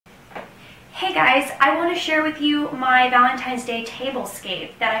Hey guys, I want to share with you my Valentine's Day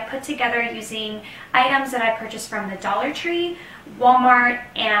tablescape that I put together using items that I purchased from the Dollar Tree, Walmart,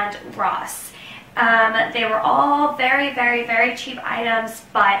 and Ross. They were all very cheap items,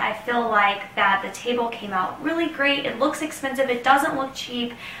 but I feel like that the table came out really great. It looks expensive, it doesn't look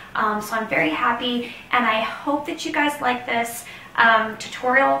cheap, so I'm very happy, and I hope that you guys like this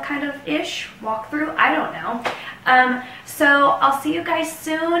tutorial kind of ish walkthrough. I don't know. So I'll see you guys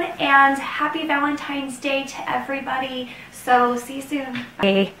soon, and happy Valentine's Day to everybody. So see you soon.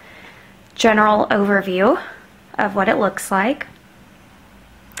 A general overview of what it looks like.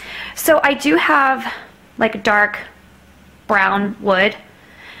 So I do have like dark brown wood,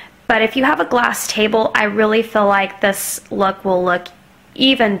 but if you have a glass table, I really feel like this look will look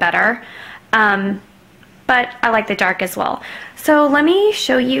even better. But I like the dark as well. So let me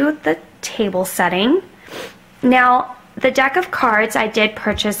show you the table setting. Now, the deck of cards I did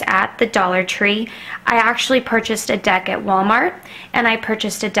purchase at the Dollar Tree. I actually purchased a deck at Walmart, and I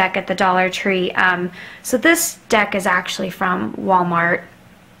purchased a deck at the Dollar Tree. So this deck is actually from Walmart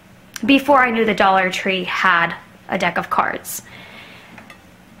before I knew the Dollar Tree had a deck of cards.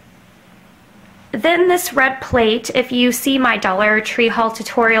 Then this red plate, if you see my Dollar Tree haul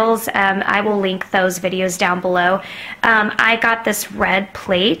tutorials, I will link those videos down below. I got this red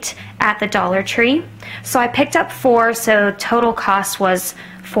plate at the Dollar Tree. So I picked up 4, so total cost was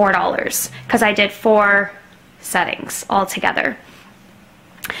 $4 because I did 4 settings altogether.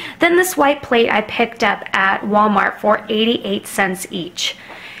 Then this white plate I picked up at Walmart for 88 cents each.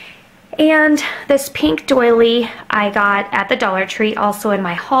 And this pink doily I got at the Dollar Tree, also in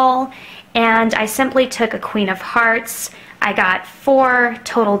my haul. And I simply took a Queen of Hearts. I got 4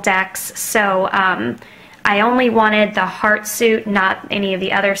 total decks, so I only wanted the heart suit, not any of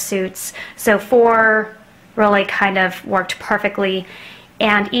the other suits. So 4 really kind of worked perfectly,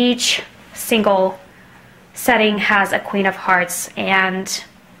 and each single setting has a Queen of Hearts and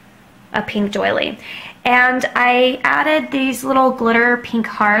a pink doily. And I added these little glitter pink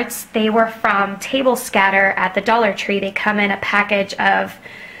hearts. They were from Table Scatter at the Dollar Tree. They come in a package of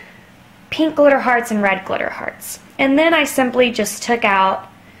pink glitter hearts and red glitter hearts. And then I simply just took out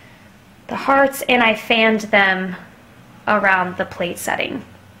the hearts and I fanned them around the plate setting.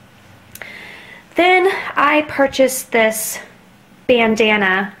 Then I purchased this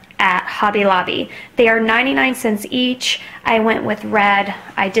bandana at Hobby Lobby. They are 99 cents each. I went with red.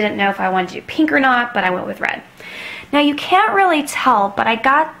 I didn't know if I wanted to do pink or not, but I went with red. Now you can't really tell, but I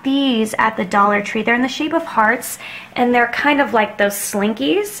got these at the Dollar Tree. They're in the shape of hearts, and they're kind of like those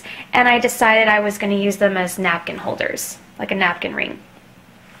slinkies, and I decided I was going to use them as napkin holders, like a napkin ring.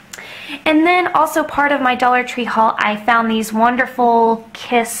 And then also part of my Dollar Tree haul, I found these wonderful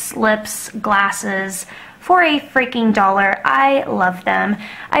Kiss Lips glasses for a freaking $1. I love them.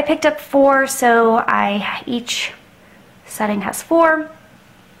 I picked up 4, so each setting has 4.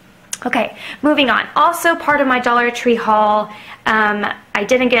 Okay, moving on. Also part of my Dollar Tree haul, I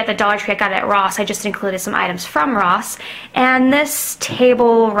didn't get at the Dollar Tree, I got it at Ross. I just included some items from Ross. And this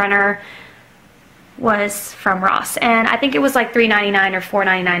table runner was from Ross. And I think it was like $3.99 or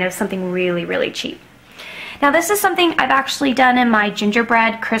 $4.99. It was something really cheap. Now this is something I've actually done in my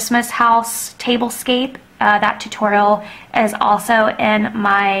gingerbread Christmas house tablescape. That tutorial is also in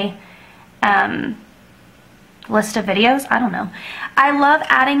my list of videos. I don't know. I love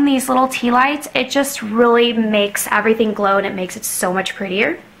adding these little tea lights. It just really makes everything glow, and it makes it so much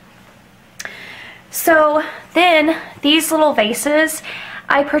prettier. So then these little vases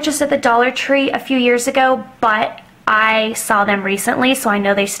I purchased at the Dollar Tree a few years ago, but I saw them recently, so I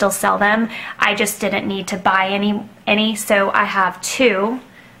know they still sell them. I just didn't need to buy any, so I have 2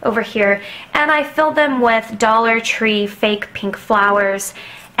 over here, and I filled them with Dollar Tree fake pink flowers,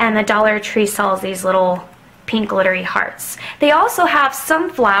 and the Dollar Tree sells these little pink glittery hearts. They also have some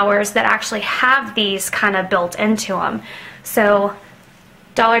flowers that actually have these kind of built into them. So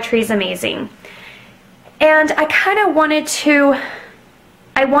Dollar Tree's amazing. And I kind of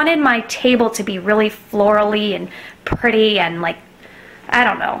I wanted my table to be really florally and pretty, and like, I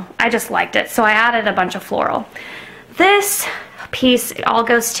don't know, I just liked it. So I added a bunch of floral. This piece, it all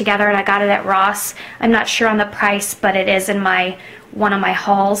goes together, and I got it at Ross. I'm not sure on the price, but it is in one of my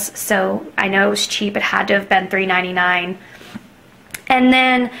hauls, so I know it was cheap. It had to have been $3.99. And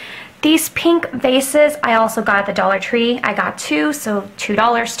then these pink vases I also got at the Dollar Tree. I got 2, so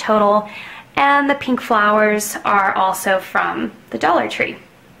 $2 total. And the pink flowers are also from the Dollar Tree.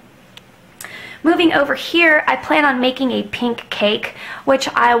 Moving over here, I plan on making a pink cake, which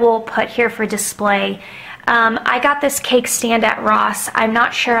I will put here for display. I got this cake stand at Ross. I'm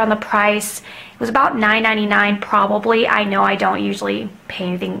not sure on the price. It was about $9.99 probably. I know I don't usually pay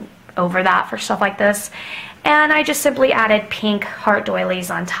anything over that for stuff like this. And I just simply added pink heart doilies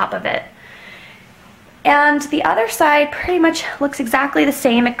on top of it. And the other side pretty much looks exactly the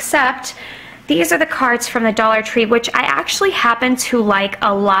same, except these are the cards from the Dollar Tree, which I actually happen to like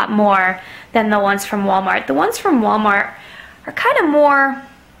a lot more than the ones from Walmart. The ones from Walmart are kind of more,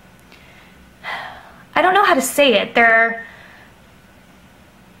 I don't know how to say it. They're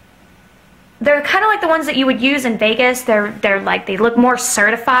kind of like the ones that you would use in Vegas. They're like, they look more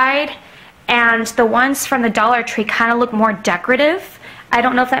certified, and the ones from the Dollar Tree kind of look more decorative. I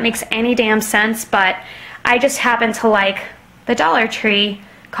don't know if that makes any damn sense, but I just happen to like the Dollar Tree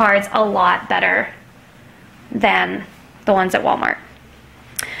cards a lot better than the ones at Walmart.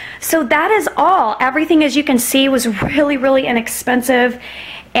 So that is all. Everything, as you can see, was really, really inexpensive.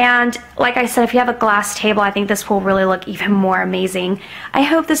 And like I said, if you have a glass table, I think this will really look even more amazing. I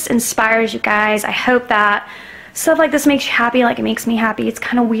hope this inspires you guys. I hope that stuff like this makes you happy like it makes me happy. It's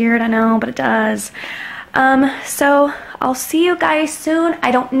kind of weird, I know, but it does. So I'll see you guys soon.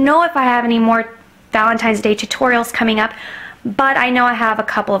 I don't know if I have any more Valentine's Day tutorials coming up, but I know I have a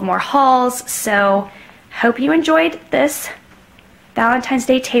couple of more hauls. So hope you enjoyed this Valentine's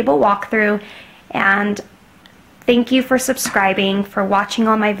Day table walkthrough, and thank you for subscribing, for watching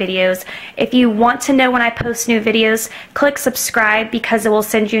all my videos. If you want to know when I post new videos, click subscribe because it will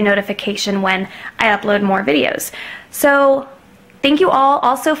send you a notification when I upload more videos. So thank you all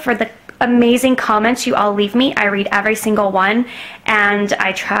also for the amazing comments you all leave me. I read every single one, and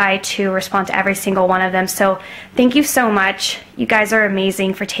I try to respond to every single one of them. So thank you so much. You guys are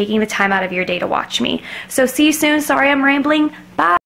amazing for taking the time out of your day to watch me. So see you soon. Sorry I'm rambling. Bye.